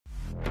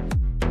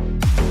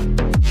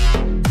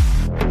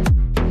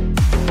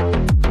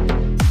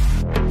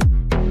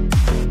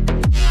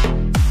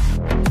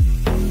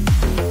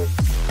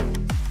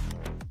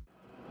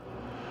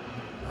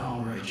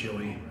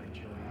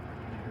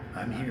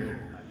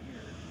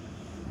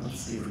Let's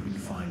see if we can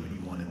find what you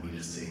wanted me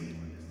to see.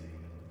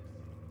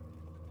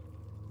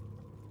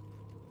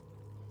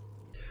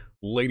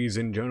 Ladies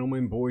and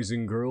gentlemen, boys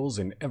and girls,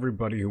 and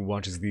everybody who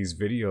watches these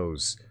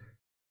videos,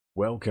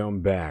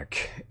 welcome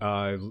back.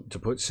 To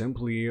put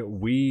simply,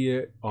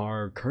 we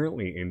are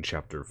currently in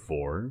Chapter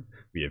 4.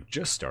 We have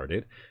just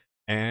started,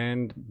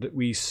 and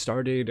we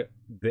started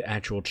the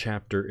actual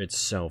chapter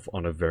itself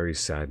on a very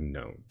sad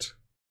note.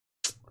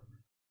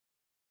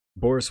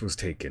 Boris was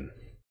taken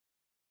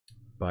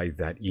by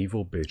that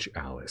evil bitch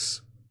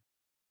Alice.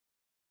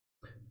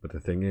 But the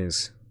thing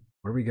is,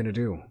 what are we gonna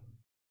do?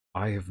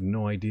 I have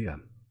no idea.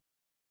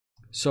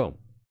 So,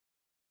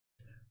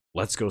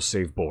 let's go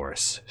save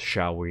Boris,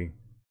 shall we?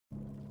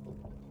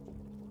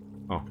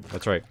 Oh,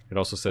 that's right. It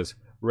also says,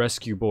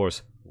 rescue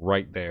Boris,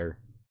 right there.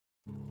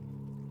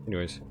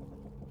 Anyways.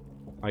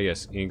 Ah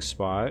yes, ink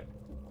spot.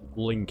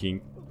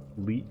 Leaking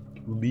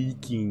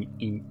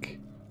ink.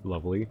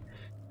 Lovely.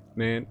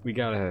 Man, we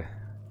gotta...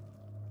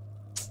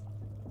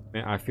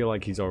 Man, I feel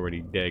like he's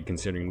already dead,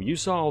 considering you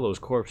saw all those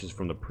corpses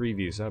from the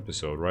previous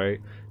episode, right?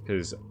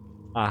 Because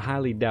I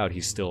highly doubt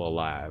he's still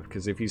alive,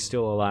 because if he's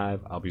still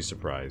alive, I'll be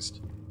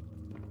surprised.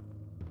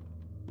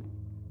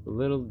 The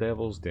little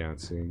devil's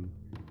dancing.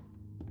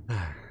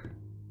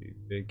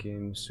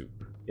 Bacon soup.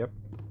 Yep.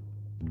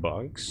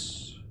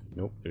 Bunks.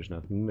 Nope, there's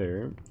nothing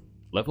there.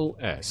 Level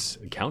S,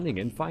 Accounting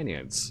and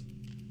Finance.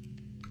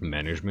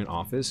 Management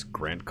Office,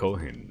 Grant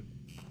Cohen.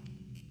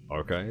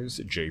 Archives,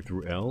 J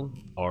through L,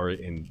 are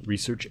in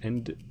Research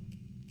and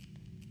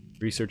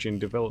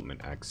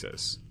Development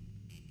Access.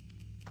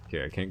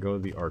 Okay, I can't go to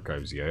the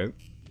archives yet.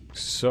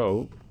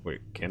 So,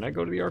 wait, can I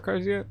go to the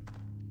archives yet?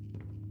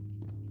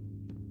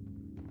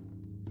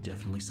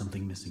 Definitely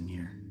something missing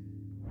here.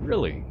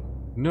 Really?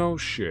 No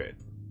shit.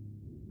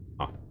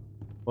 Huh.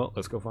 Well,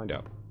 let's go find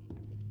out.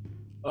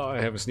 Oh, I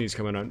have a sneeze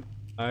coming on.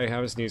 I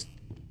have a sneeze.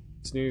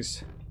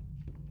 Sneeze.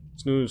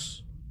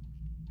 Snooze.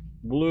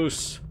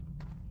 Bloose.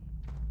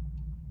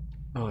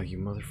 Oh, you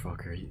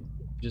motherfucker. You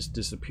just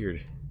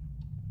disappeared.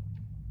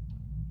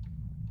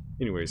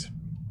 Anyways.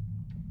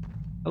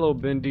 Hello,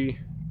 Bendy.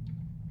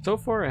 So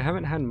far, I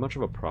haven't had much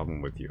of a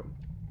problem with you.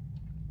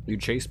 You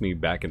chased me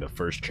back in the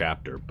first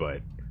chapter,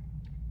 but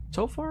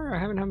so far, I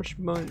haven't had much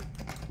money.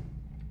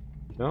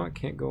 No, I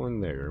can't go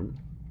in there.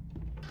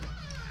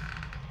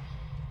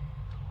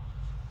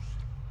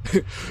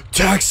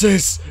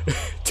 Taxes!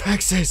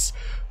 Taxes!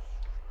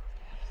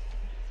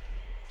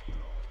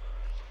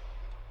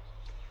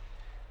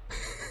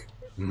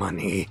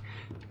 Money.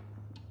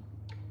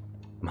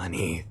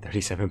 Money,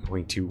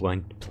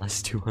 37.21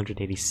 plus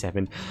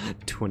 287,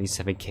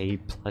 27k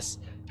plus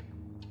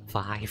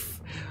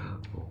 5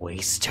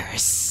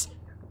 wasters.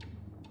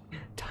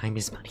 Time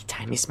is money,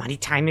 time is money,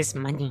 time is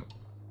money.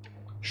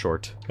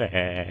 Short.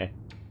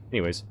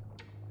 Anyways.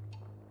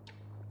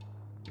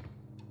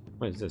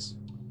 What is this?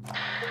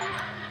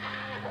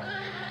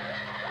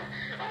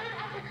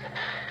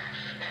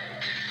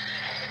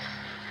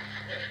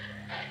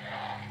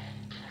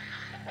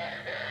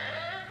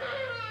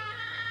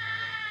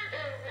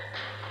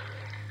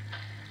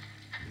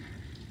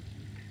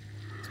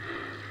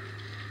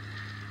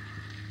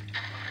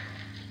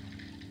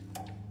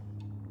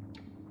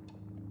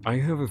 I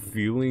have a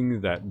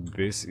feeling that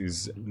this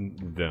is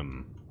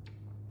them.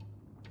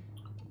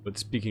 But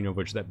speaking of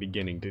which, that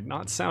beginning did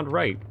not sound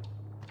right.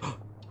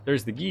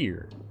 There's the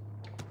gear.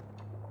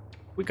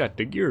 We got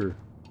the gear.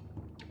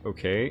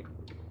 Okay.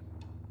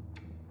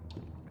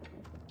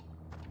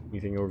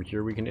 Anything over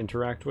here we can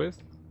interact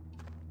with?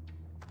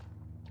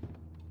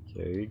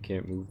 Okay,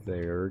 can't move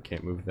there,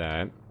 can't move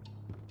that.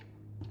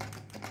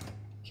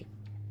 Okay.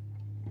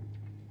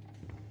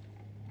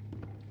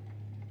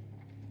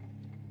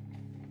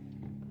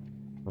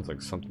 Sounds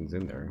like something's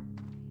in there.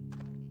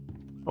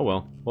 Oh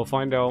well, we'll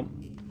find out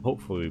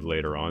hopefully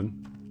later on.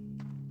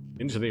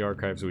 Into the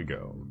archives we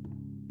go.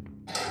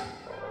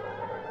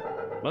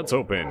 Let's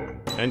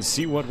open and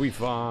see what we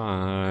find.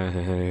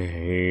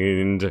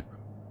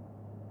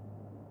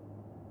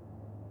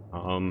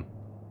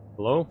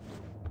 Hello?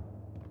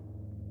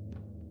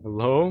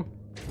 Hello?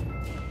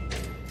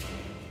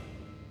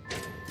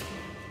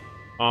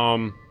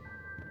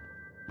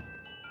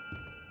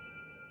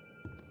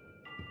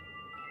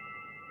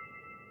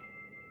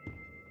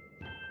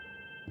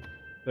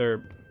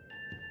 There.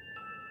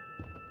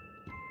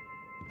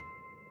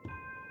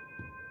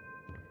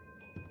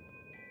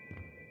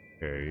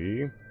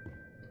 Okay.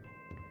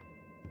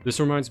 This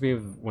reminds me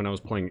of when I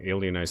was playing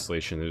Alien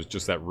Isolation. There's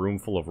just that room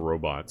full of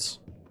robots.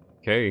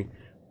 Okay.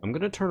 I'm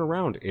gonna turn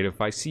around, and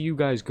if I see you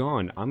guys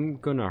gone, I'm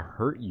gonna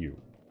hurt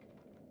you.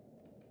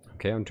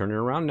 Okay, I'm turning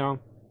around now.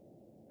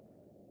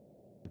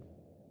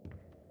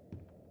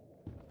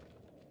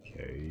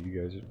 Okay,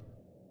 you guys are...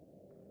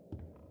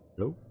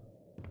 Hello?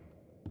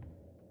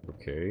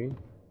 Okay.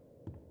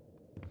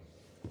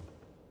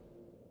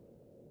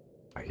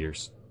 I hear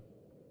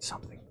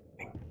something.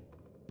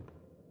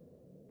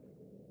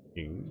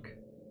 Ink.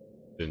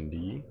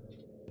 Bendy.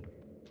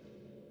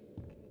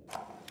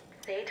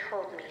 They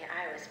told me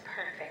I was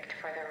perfect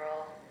for the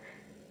role.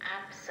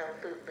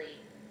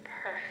 Absolutely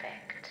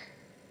Perfect.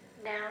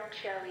 Now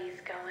Joey's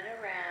going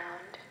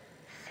around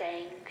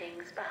saying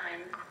things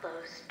behind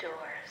closed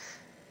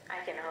doors.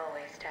 I can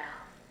always tell.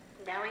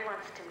 Now he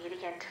wants to meet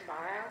again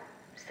tomorrow.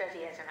 Says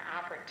he has an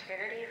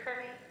opportunity for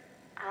me.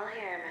 I'll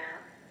hear him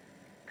out.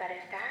 But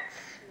if that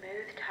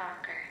smooth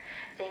talker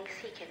thinks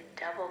he can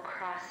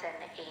double-cross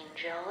an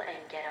angel and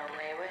get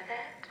away with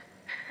it,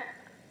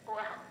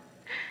 well,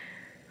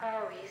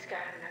 oh, he's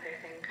got another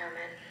thing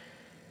coming.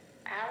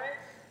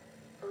 Alice?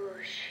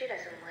 Ooh, she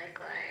doesn't like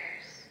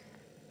liars.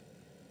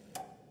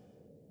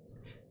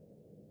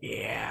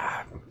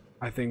 Yeah,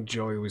 I think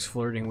Joey was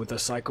flirting with a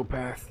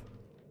psychopath.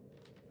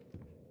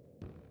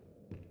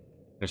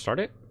 Can I start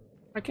it?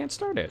 I can't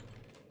start it.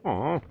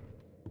 Aww.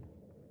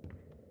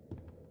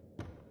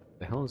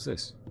 The hell is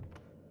this?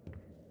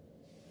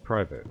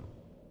 Private.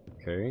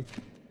 Okay.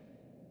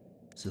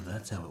 So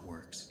that's how it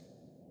works.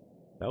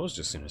 That was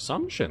just an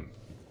assumption.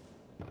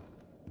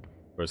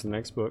 Where's the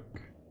next book?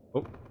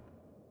 Oh.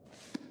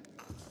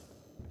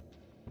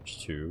 There's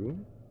two.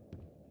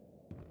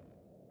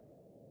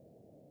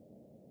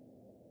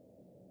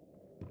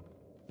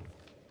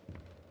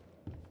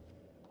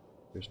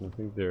 There's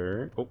nothing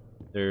there. Oh,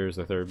 there's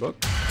the third book.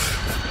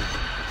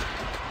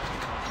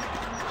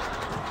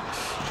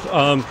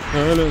 I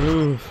don't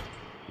know.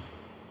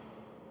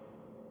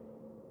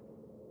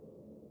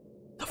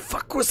 The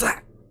fuck was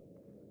that?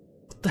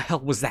 What the hell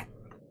was that?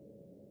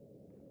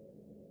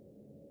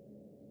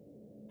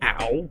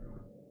 Ow.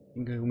 I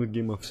think I'm gonna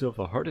give myself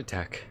a heart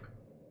attack.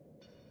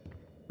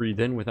 Breathe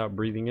in without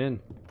breathing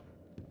in.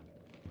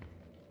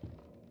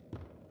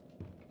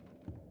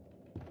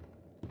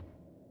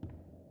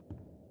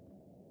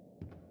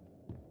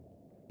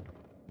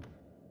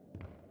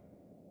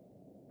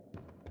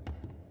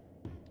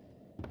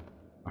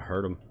 I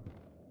heard him.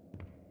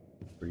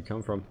 Where'd he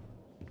come from?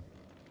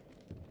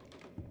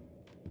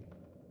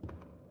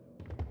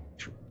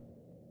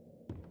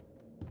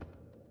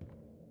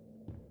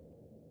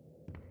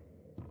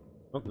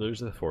 Oh, there's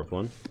the fourth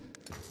one.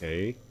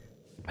 Okay.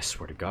 I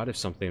swear to God, if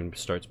something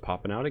starts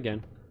popping out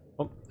again.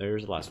 Oh,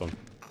 there's the last one.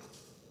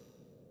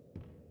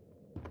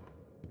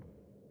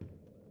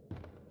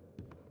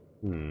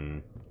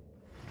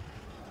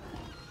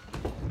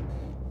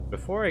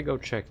 Before I go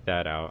check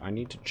that out, I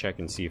need to check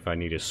and see if I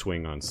need to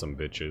swing on some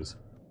bitches.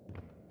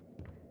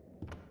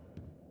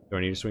 Do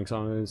I need to swing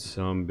on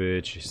some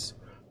bitches?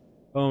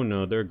 Oh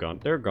no, they're gone.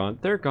 They're gone.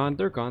 They're gone.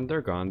 They're gone.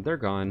 They're gone. They're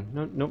gone.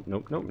 Nope, nope,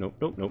 nope, nope, nope,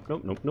 nope, nope,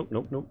 nope, nope, nope,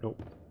 nope, nope,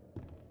 nope.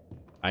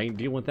 I ain't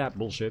dealing with that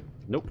bullshit.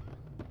 Nope.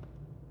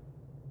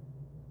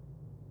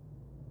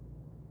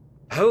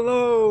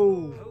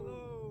 Hello?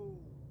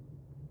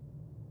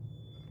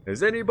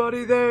 Is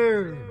anybody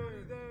there?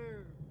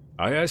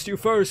 I asked you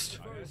first.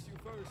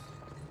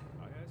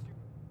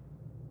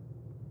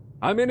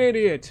 I'm an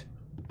idiot.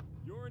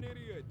 You're an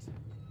idiot.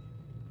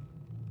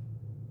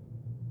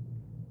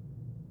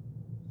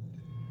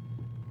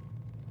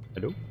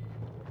 Hello?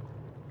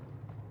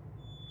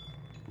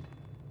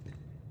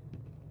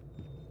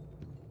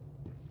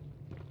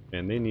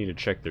 Man, they need to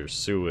check their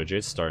sewage.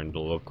 It's starting to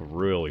look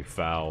really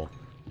foul.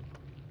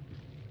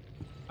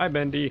 Hi,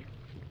 Bendy.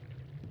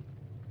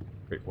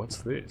 Wait, what's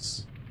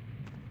this?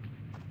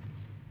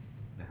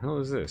 The hell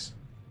is this?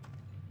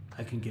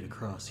 I can get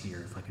across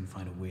here if I can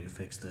find a way to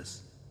fix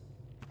this.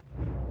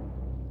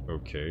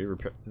 Okay,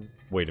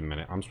 wait a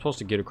minute. I'm supposed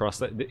to get across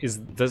that.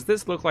 Does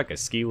this look like a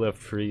ski lift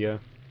for you?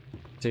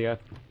 Tia?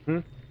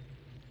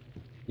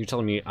 You're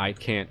telling me I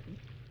can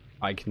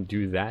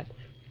do that?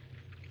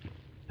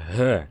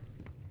 Huh.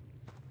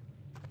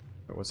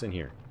 Wait, what's in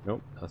here?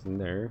 Nope, nothing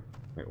there.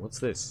 Wait, what's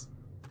this?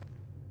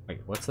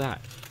 Wait, what's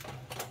that?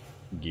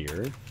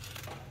 Gear.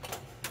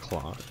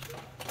 Clock.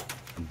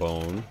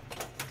 Bone.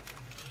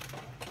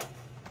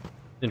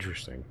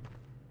 Interesting.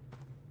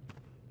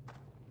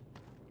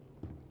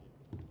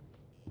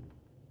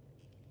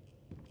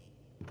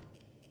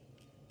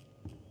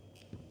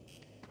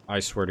 I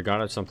swear to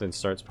God, if something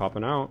starts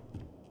popping out.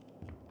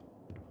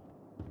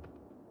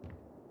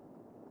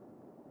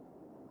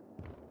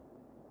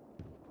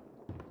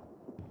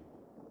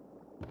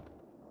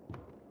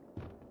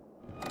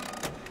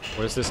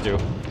 What does this do?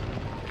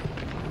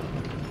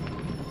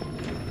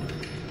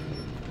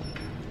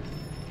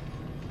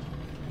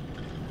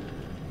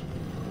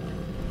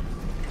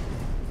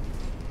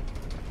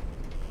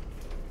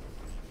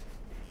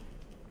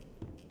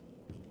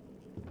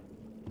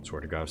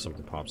 Swear to God, if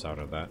something pops out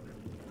of that.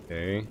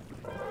 Okay.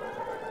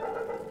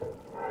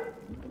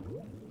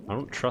 I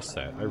don't trust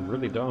that. I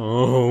really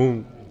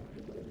don't.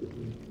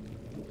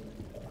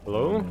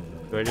 Hello?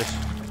 Do I just...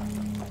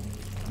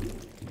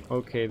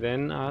 Okay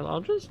then, I'll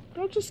just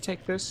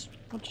take this.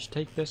 I'll just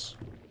take this.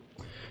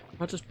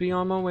 I'll just be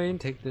on my way and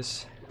take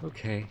this.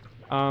 Okay.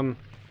 What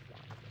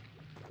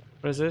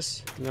is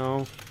this?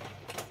 No.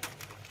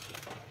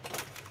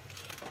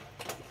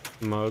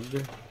 Mug.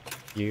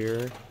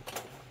 Gear.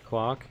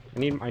 Clock. I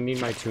need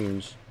my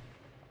tunes.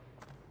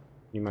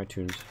 Need my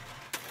tunes.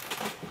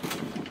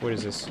 What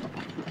is this?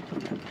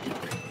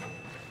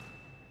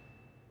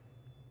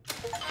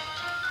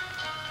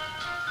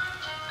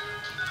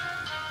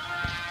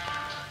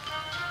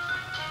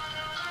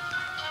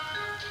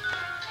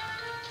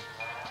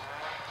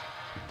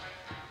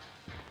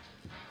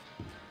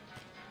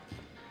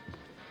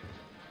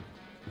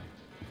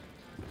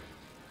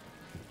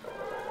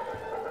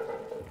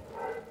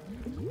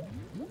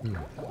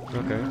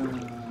 Okay.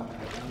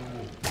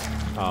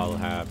 I'll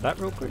have that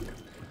real quick.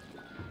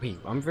 Wait,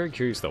 I'm very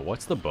curious though.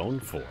 What's the bone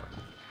for?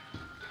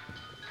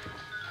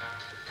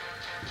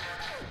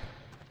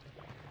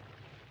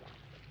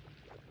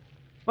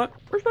 What?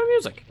 Where's my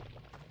music?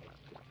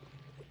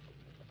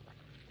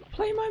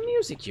 Play my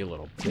music, you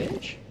little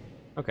bitch.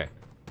 Okay.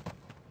 I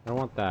don't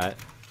want that.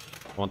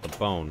 I want the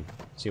bone.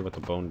 See what the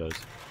bone does.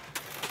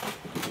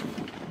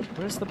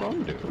 What does the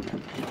bone do?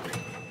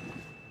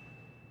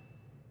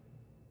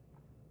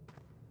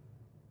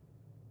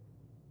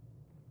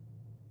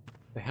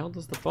 The hell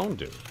does the bone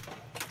do?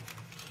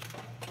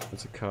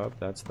 That's a cup,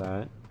 that's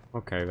that.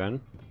 Okay then.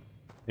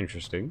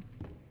 Interesting.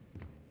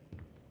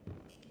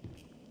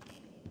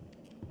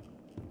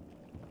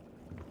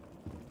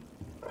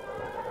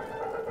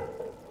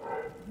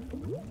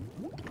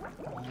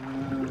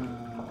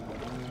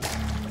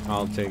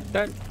 I'll take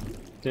that.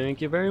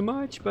 Thank you very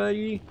much,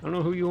 buddy. I don't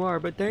know who you are,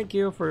 but thank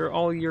you for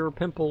all your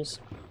pimples.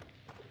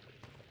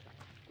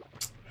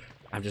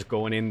 I'm just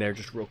going in there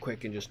just real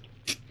quick and just...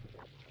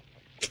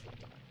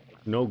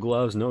 No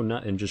gloves, no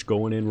nothing, just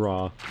going in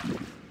raw.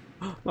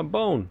 My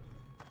bone!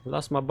 I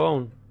lost my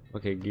bone.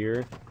 Okay,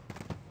 gear.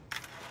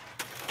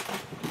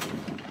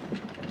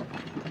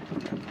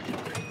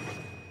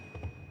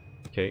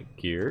 Okay,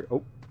 gear.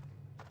 Oh.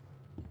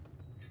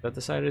 Is that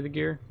the side of the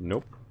gear?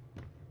 Nope.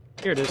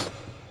 Here it is.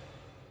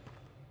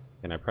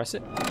 Can I press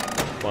it?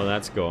 While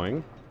that's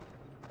going.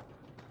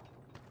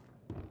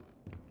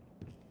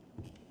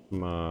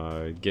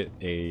 Get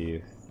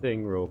a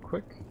thing real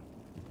quick.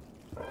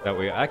 That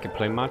way I can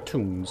play my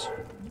tunes.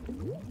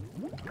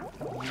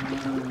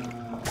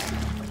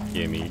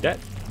 Give me that.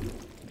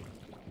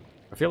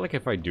 I feel like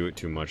if I do it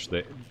too much,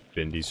 that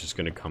Bendy's just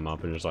gonna come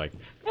up and just like,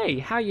 hey,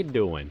 how you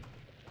doing?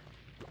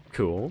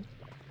 Cool.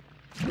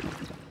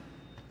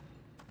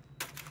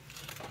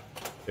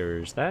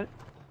 There's that.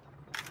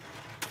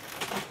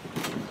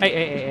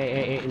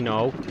 Hey,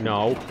 no,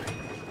 no.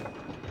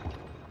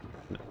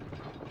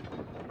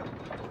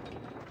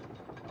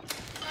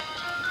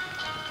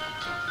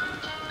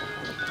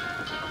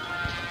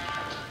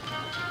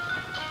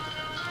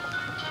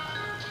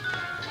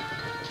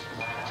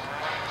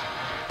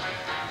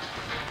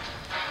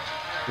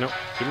 No,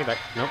 give me back.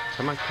 No,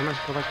 come on, come on,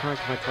 come on, come on,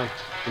 come on, come on.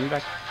 Give me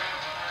back.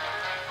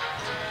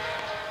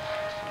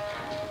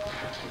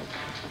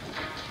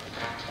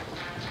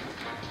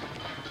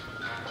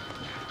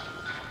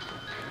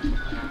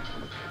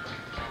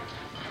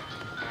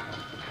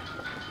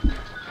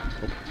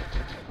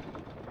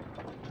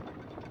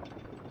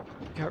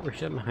 Got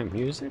rid of my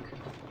music?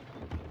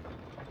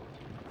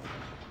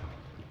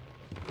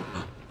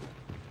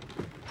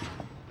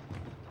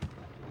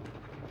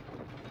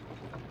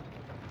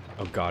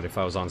 Oh god, if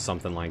I was on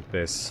something like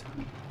this.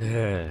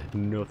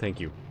 No thank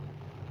you.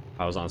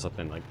 If I was on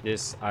something like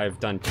this, I've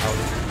done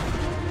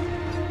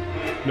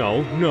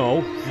No, no,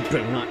 you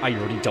better not. I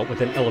already dealt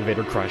with an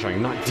elevator crash. I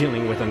am not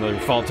dealing with another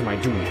fall to my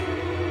doom.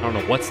 I don't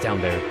know what's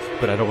down there,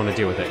 but I don't want to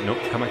deal with it. Nope,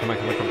 come on, come on,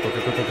 come on,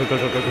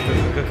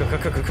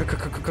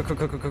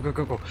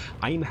 come on.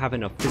 I am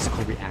having a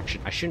physical reaction.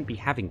 I shouldn't be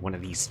having one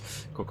of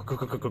these. Go, go, go,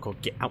 go, go, go, go.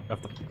 Get out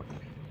of the...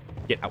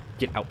 Get out,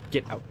 get out,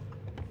 get out.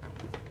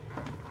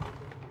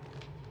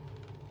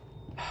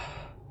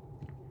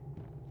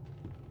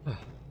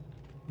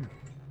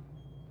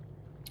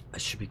 That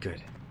should be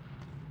good.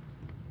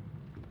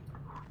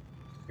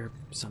 Hear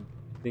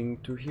something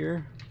through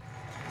here?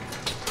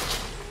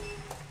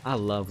 Ah,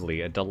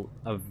 lovely.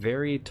 A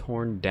very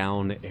torn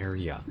down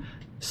area.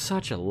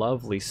 Such a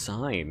lovely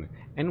sign.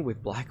 And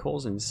with black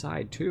holes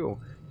inside, too.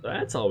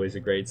 That's always a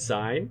great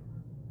sign.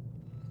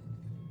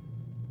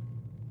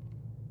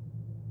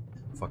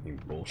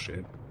 Fucking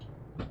bullshit.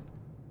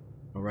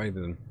 Alright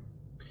then.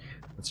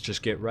 Let's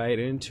just get right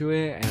into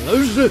it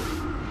and...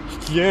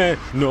 Yeah,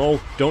 no,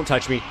 don't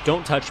touch me.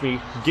 Don't touch me.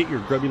 Get your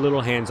grubby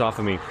little hands off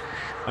of me.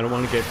 I don't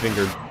want to get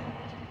fingered.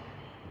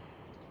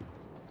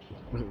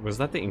 Was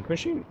that the ink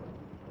machine?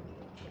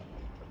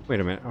 Wait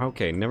a minute.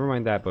 Okay, never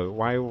mind that, but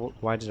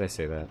why did I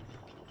say that?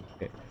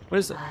 Okay. What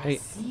is it? Hey.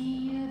 See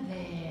you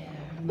there,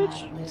 my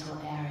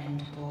little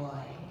errand boy.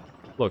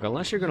 Look,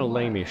 unless you're gonna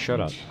lay me, shut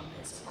up.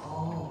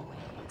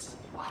 Always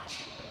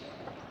watching.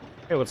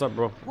 Hey, what's up,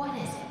 bro? What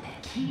is it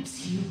that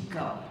keeps you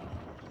going?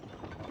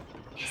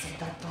 Is it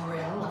the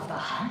thrill of the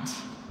hunt?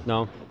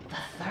 No.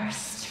 The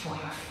thirst for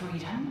your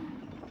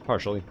freedom?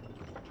 Partially.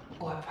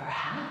 Or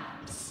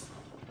perhaps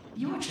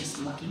you're just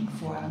looking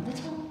for a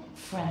little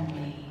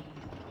friendly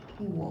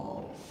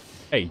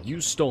wolf. Hey, you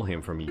stole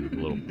him from me, you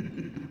little...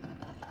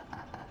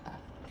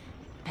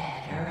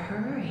 Better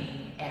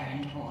hurry,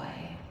 errand boy.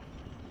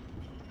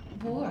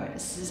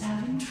 Boris is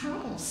having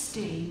trouble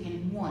staying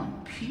in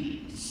one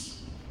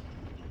piece.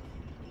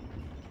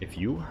 If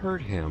you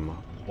hurt him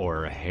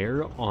or a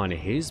hair on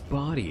his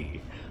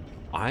body,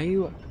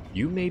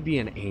 you may be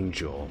an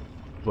angel,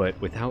 but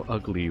with how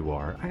ugly you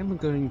are, I'm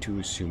going to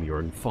assume you're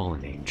a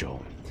fallen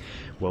angel.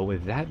 Well,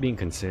 with that being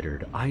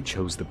considered, I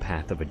chose the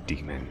path of a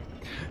demon.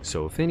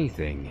 So if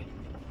anything,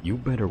 you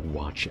better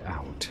watch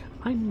out.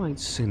 I might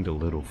send a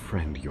little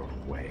friend your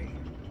way.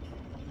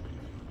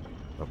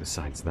 But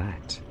besides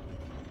that,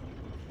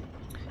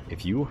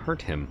 if you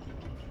hurt him,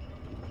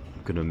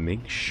 I'm gonna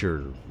make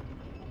sure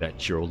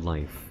that your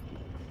life,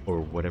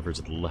 or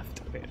whatever's left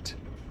of it,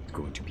 is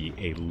going to be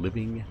a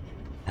living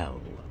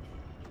hell.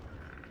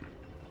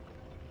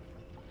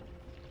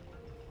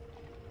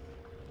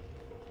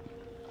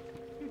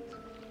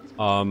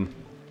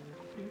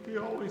 He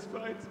always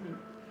fights me.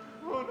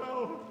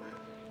 Oh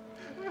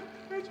no!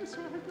 I just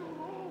want to go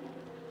home.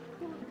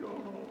 I want to go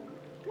home.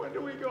 When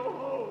do we go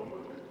home?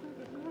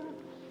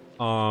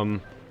 I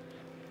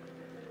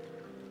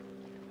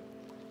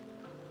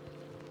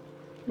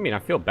mean, I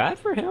feel bad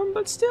for him,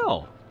 but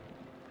still.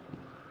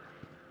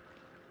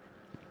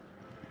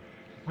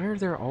 Why are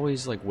there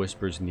always, like,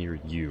 whispers near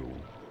you?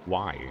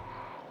 Why?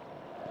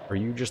 Are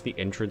you just the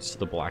entrance to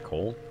the black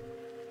hole?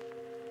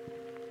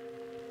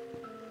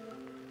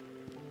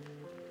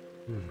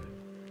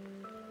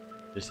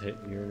 Just hit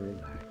here and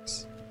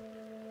relax.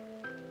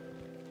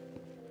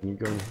 You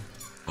go.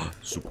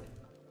 Soup.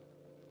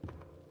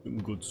 Some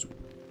good soup.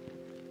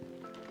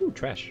 Ooh,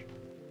 trash.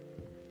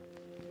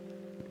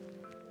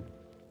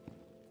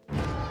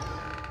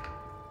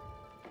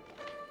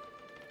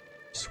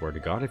 Swear to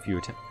God, if you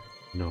attack.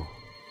 No.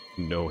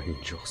 No,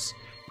 angels.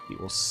 He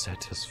will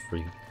set us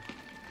free.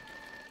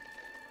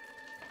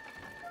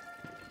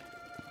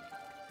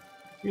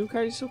 You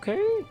guys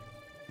okay?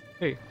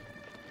 Hey.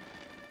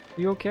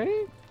 You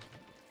okay?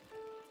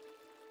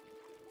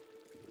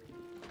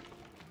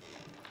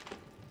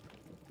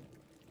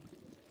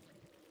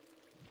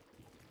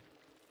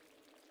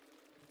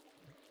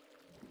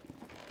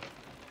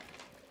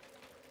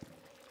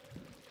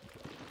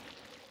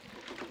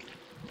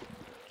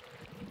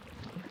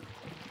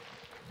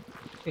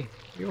 Hey,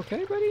 you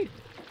okay, buddy?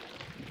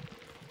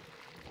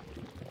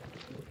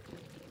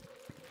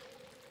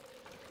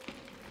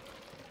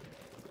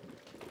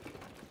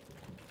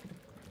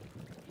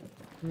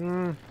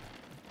 Man,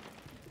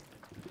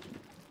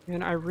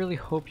 I really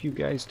hope you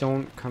guys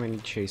don't come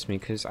and chase me,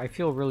 because I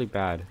feel really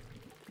bad.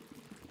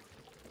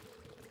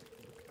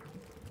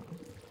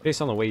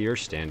 Based on the way you're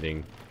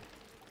standing,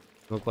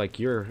 look like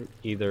you're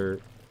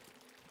either...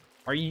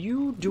 Are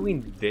you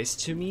doing this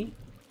to me?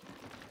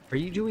 Are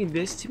you doing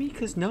this to me?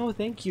 Because no,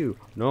 thank you.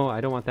 No, I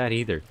don't want that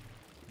either.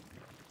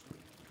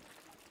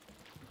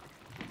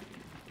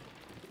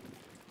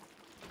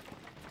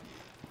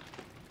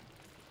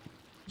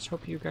 Just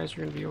hope you guys are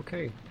going to be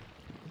okay.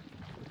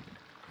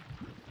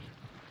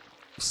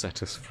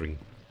 Set us free.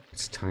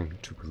 It's time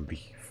to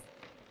believe.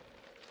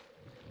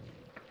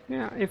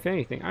 Yeah, if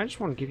anything, I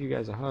just want to give you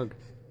guys a hug.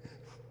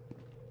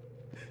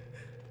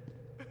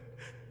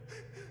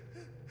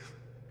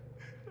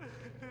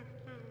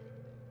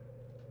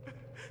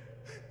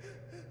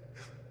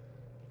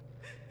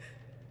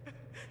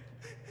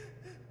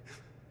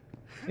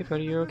 Hey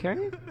buddy, you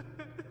okay?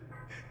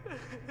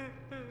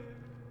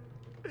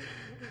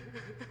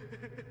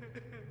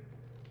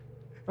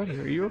 Buddy,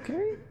 are you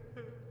okay?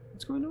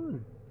 What's going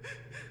on?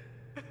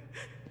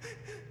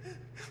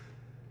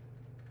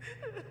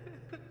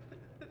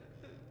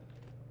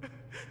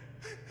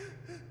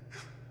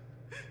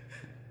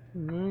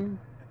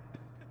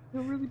 I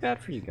feel really bad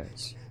for you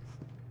guys.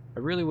 I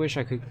really wish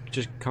I could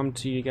just come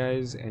to you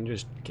guys and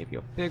just give you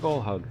a big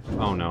ol' hug.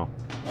 Oh no.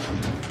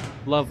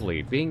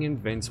 Lovely, being in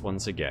vents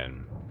once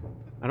again.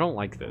 I don't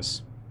like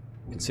this.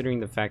 Considering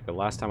the fact that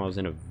last time I was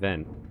in a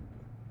vent,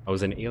 I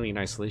was in Alien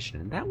Isolation,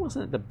 and that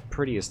wasn't the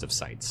prettiest of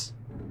sights.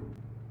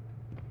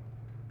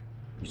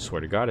 I swear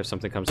to God, if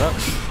something comes up,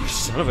 you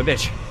son of a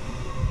bitch!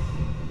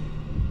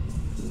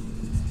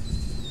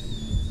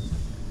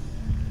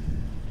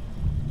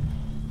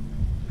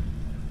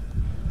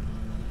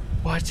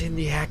 What in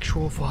the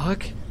actual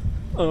fuck?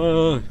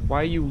 Why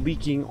are you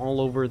leaking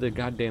all over the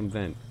goddamn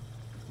vent?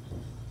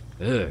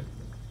 Ugh.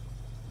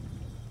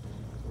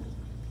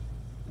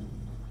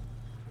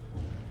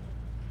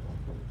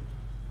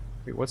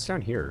 Wait, what's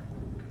down here?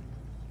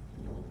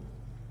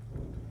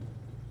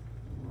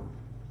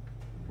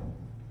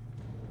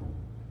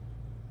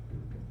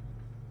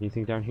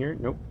 Anything down here?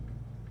 Nope.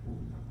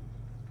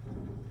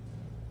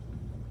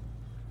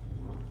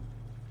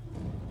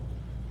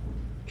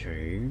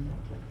 Okay.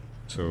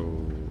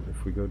 So,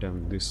 if we go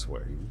down this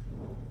way...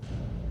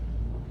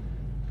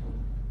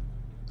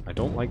 I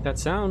don't like that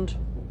sound.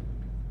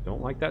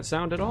 Don't like that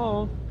sound at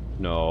all.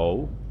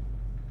 No.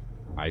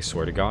 I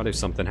swear to God, if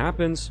something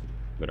happens,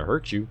 I'm gonna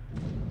hurt you.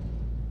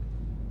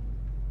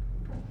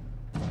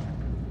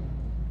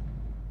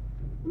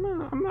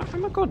 I'm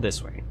gonna go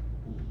this way.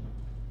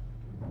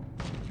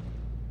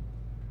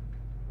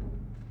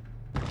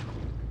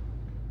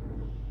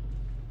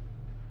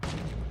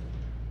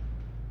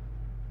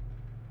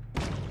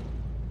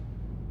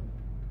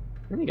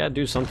 You gotta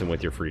do something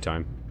with your free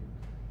time.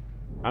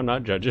 I'm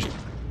not judging.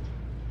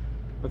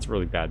 That's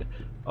really bad.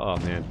 Oh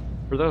man.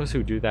 For those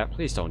who do that,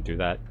 please don't do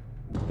that.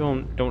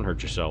 Don't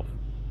hurt yourself.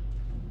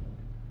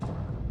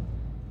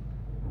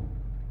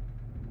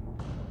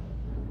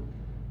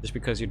 Just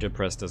because you're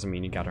depressed doesn't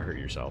mean you gotta hurt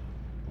yourself.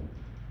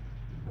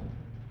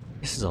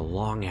 This is a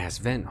long ass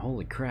vent,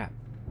 holy crap.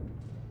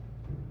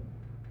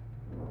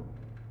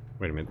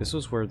 Wait a minute, this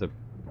was where the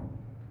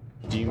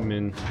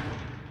demon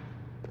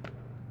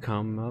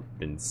come up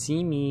and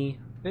see me,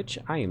 which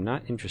I am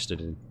not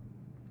interested in.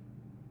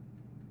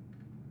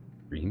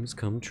 Dreams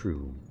come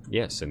true.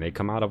 Yes, and they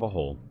come out of a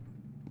hole.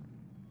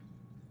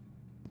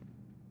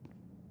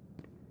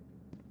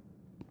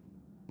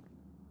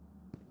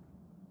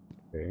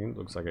 Okay,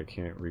 looks like I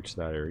can't reach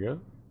that area.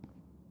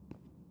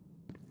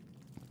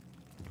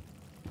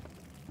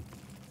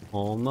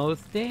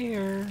 Almost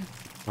there.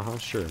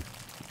 Sure.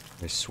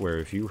 I swear,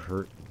 if you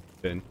hurt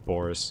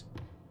Boris,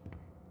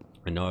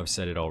 I know I've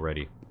said it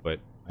already, but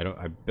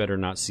I better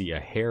not see a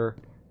hair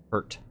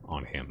hurt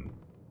on him.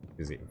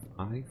 Because if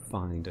I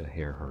find a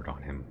hair hurt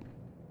on him...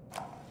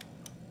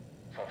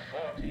 For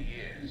 40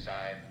 years,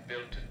 I've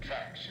built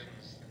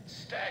attractions that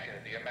stagger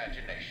the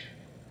imagination.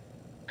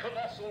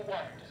 Colossal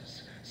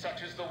wonders,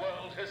 such as the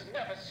world has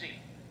never seen.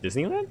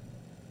 Disneyland?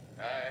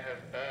 I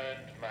have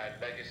earned my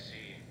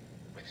legacy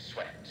with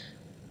sweat.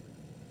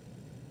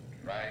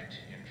 Right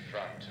in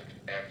front of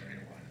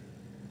everyone.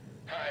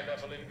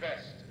 High-level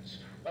investors,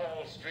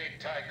 Wall Street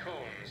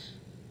tycoons.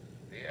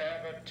 The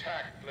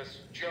ever-tactless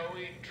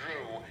Joey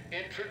Drew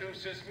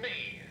introduces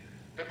me,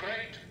 the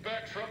great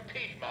Bertram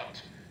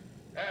Piedmont,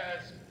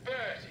 as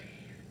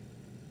Bertie,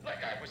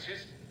 like I was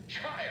his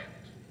child.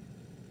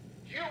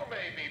 You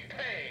may be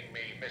paying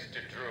me,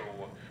 Mr.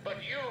 Drew, but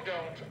you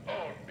don't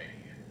own me.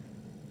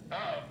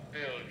 I'll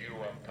build you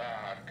a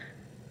park,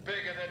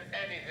 bigger than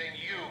anything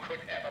you could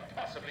ever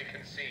possibly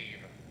conceive.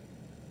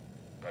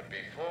 But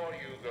before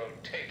you go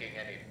taking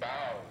any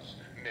bows,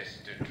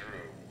 Mr.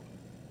 Drew,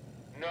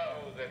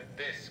 know that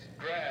this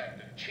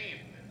grand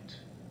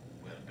achievement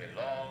will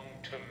belong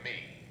to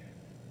me,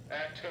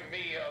 and to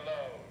me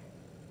alone.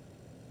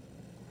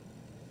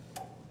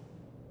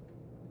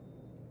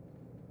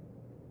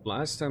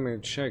 Last time I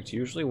checked,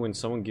 usually when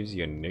someone gives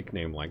you a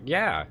nickname like,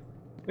 yeah,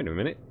 wait a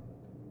minute,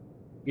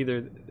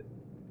 either,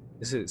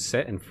 is it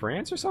set in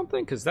France or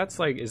something? Because that's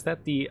like, is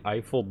that the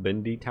Eiffel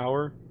Bendy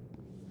Tower?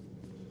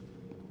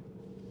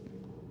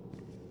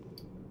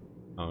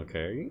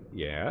 Okay,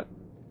 yeah.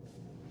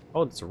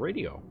 Oh, it's a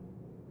radio.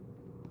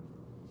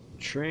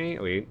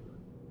 Train, wait.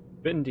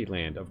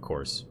 Bendyland, of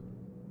course.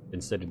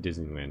 Instead of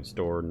Disneyland.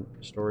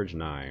 Storage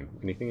 9.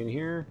 Anything in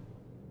here?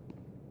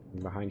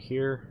 Anything behind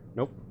here?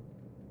 Nope.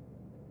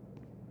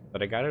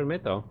 But I gotta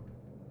admit though,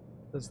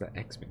 that's the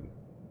X-Men.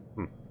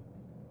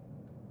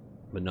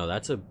 But no,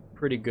 that's a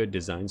pretty good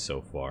design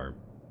so far.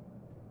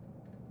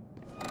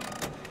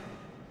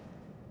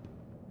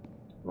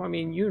 Well, I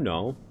mean, you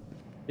know,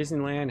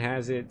 Disneyland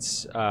has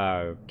its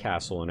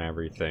castle and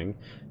everything,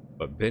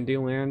 but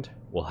Bendyland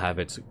will have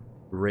its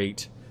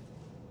great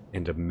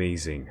and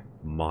amazing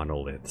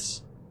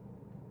monoliths.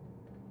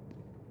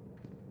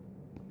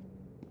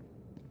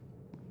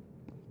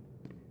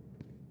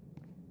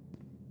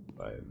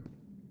 But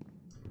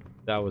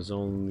that was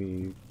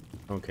only...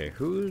 Okay,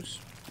 your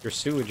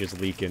sewage is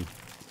leaking.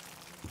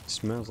 It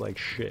smells like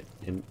shit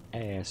and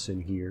ass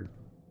in here.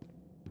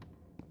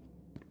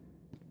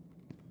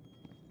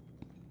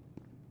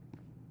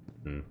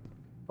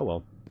 Oh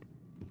well.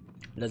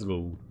 Let's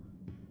go.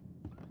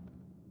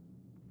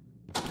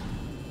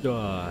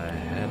 The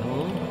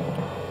hell?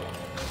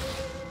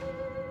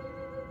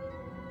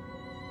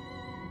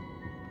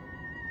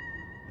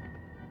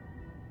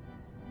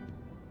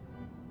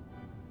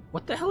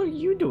 What the hell are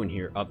you doing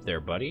here up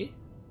there, buddy?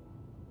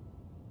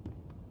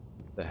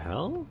 The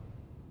hell?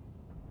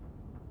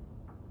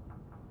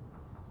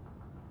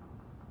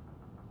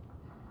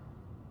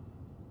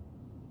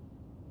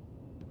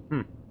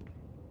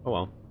 Oh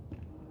well.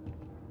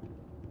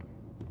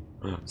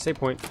 Save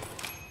point.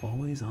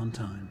 Always on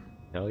time.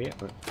 Hell yeah.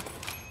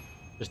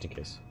 Just in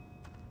case.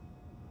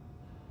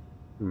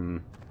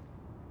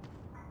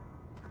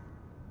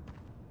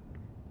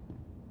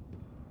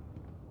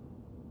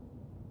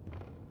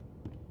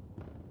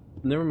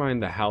 Never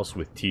mind the house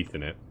with teeth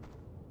in it.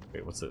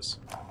 Wait, what's this?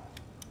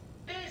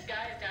 These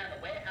guys down in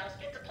the warehouse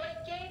get to play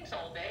games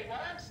all day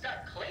while I'm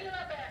stuck cleaning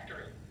up after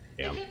them.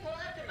 Yeah. They keep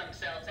locking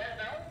themselves out of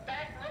their own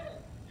back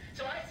room.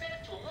 So I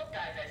said to them, look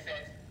guys, I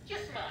said, you're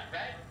smart,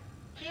 right?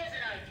 Here's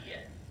an idea.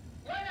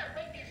 Why not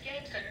make these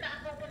games to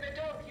knock open the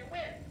door if you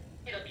win?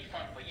 It'll be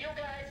fun for you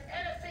guys,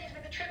 and it saves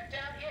me the trip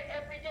down here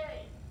every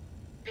day.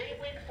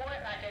 They win for it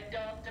like a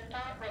dog to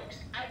pot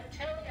roast. I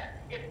tell ya,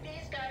 if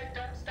these guys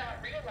don't start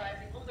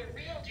realizing who the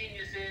real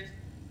genius is,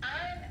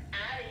 I'm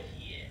out of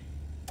here.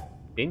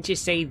 Didn't you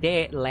say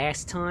that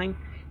last time?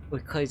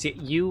 Because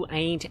you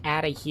ain't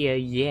out of here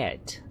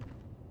yet.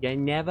 You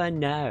never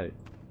know.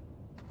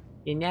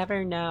 You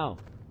never know.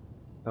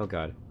 Oh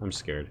god, I'm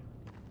scared.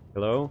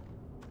 Hello?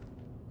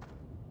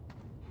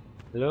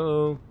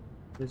 Hello?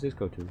 What does this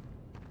go to?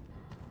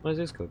 What does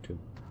this go to?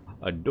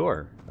 A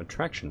door.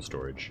 Attraction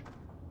storage.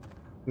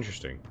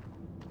 Interesting.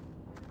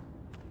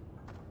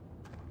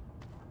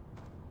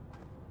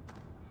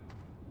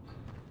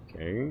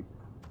 Okay. Is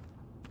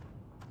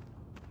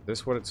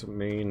this what its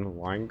main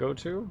line go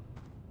to?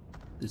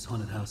 This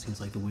haunted house seems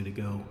like the way to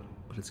go,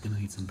 but it's gonna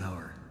need some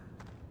power.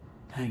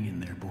 Hang in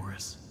there,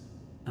 Boris.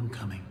 I'm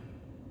coming.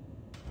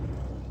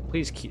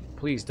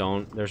 Please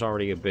don't. There's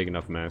already a big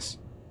enough mess.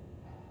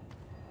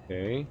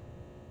 Okay.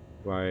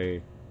 Do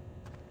I...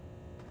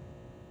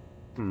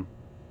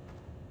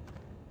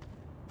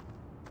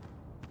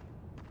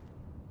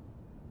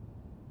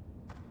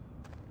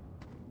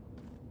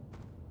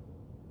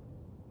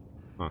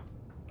 Huh.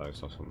 I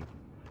saw something.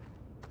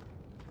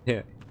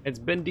 Yeah, it's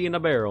Bendy in a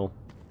barrel.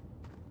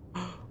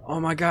 Oh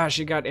my gosh,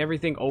 you got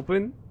everything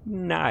open?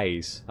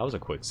 Nice. That was a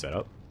quick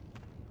setup.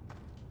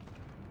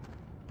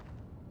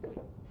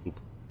 Oop.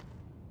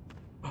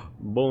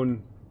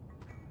 Bone.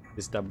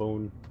 Is that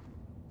bone?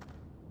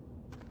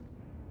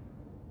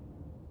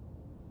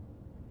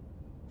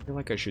 I feel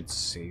like I should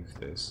save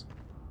this.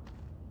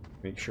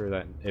 Make sure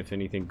that if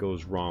anything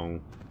goes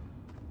wrong...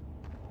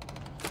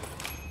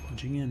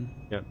 Punching in.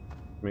 Yep.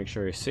 Make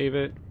sure I save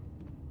it.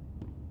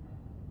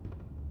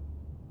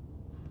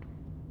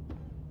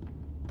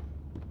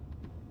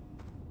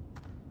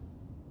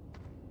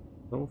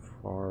 So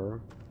far...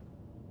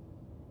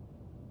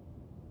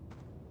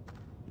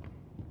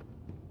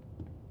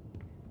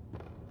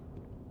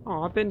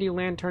 Aw, Bendy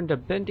Land turned to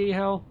Bendy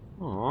Hell?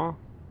 Aw.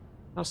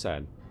 How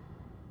sad.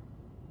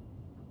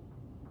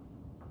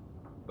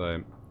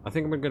 But I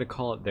think I'm gonna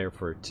call it there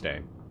for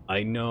today.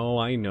 I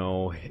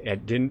know,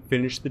 it didn't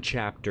finish the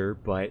chapter,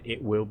 but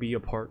it will be a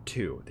part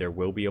 2. There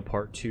will be a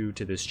part 2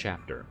 to this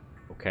chapter,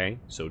 okay?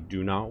 So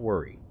do not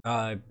worry.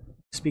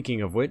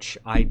 Speaking of which,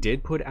 I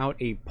did put out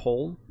a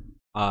poll,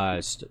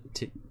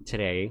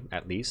 today,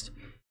 at least,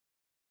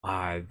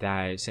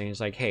 that saying,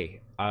 like,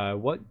 hey,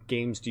 what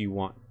games do you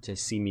want to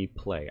see me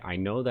play? I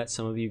know that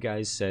some of you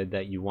guys said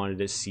that you wanted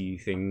to see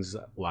things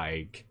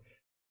like,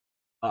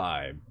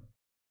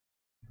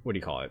 what do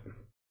you call it?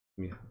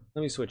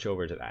 Let me switch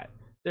over to that.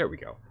 There we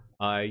go.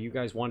 You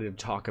guys wanted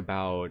to talk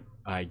about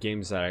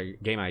game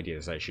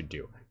ideas I should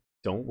do.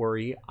 Don't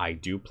worry, I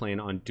do plan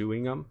on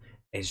doing them.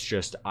 It's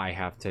just I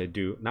have to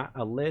do not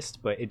a list,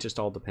 but it just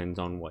all depends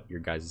on what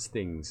your guys'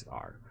 things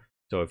are.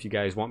 So if you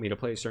guys want me to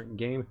play a certain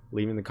game,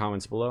 leave in the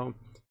comments below.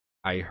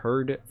 I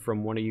heard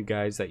from one of you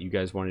guys that you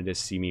guys wanted to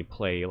see me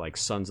play like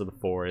Sons of the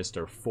Forest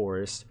or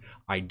Forest.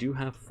 I do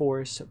have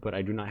Forest, but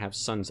I do not have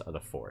Sons of the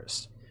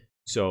Forest.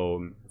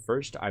 So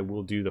first I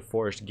will do the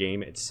Forest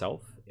game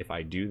itself, if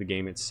I do the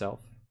game itself,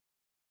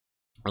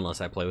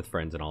 unless I play with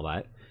friends and all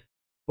that.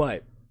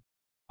 But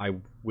I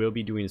will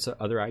be doing some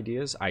other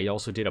ideas. I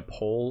also did a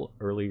poll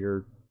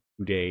earlier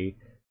today,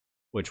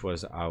 which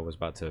was I was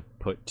about to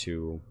put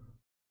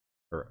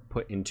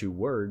into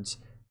words.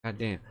 God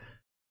damn.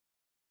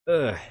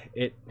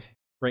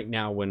 Right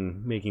now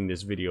when making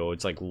this video,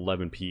 it's like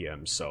 11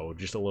 p.m. So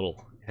just a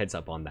little heads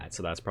up on that.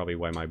 So that's probably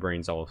why my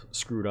brain's all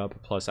screwed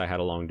up. Plus I had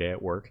a long day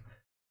at work.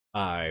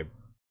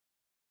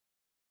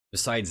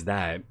 Besides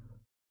that,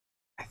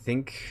 I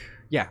think,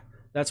 yeah,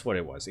 that's what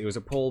it was. It was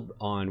a poll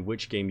on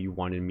which game you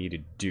wanted me to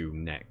do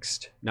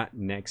next. Not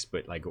next,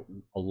 but like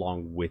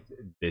along with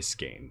this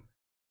game.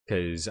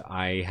 Because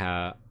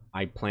I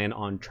plan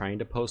on trying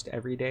to post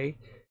every day.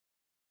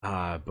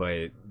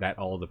 But that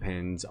all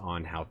depends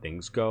on how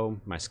things go,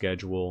 my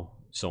schedule,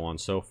 so on and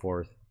so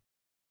forth.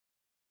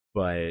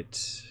 But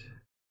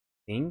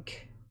I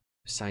think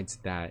besides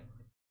that,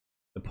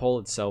 the poll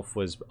itself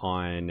was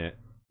on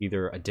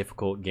either a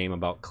difficult game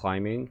about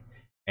climbing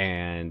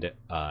and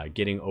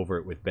getting over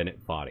it with Bennett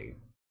Foddy.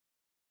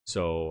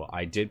 So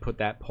I did put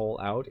that poll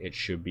out. It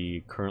should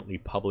be currently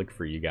public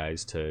for you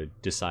guys to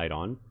decide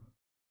on.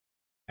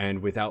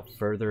 And without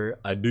further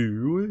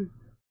ado,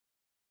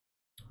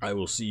 I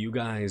will see you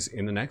guys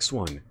in the next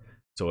one.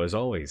 So as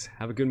always,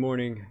 have a good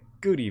morning,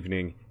 good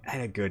evening,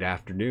 and a good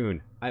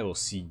afternoon. I will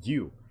see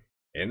you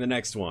in the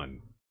next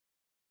one.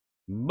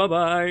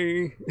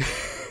 Bye-bye!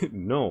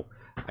 No,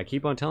 I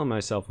keep on telling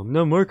myself I'm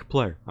not a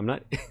Markiplier. I'm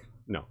not...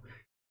 No.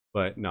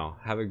 But no,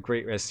 have a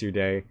great rest of your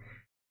day.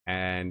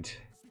 And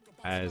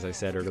as I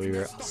said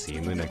earlier, I'll see you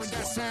in the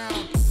next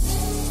one.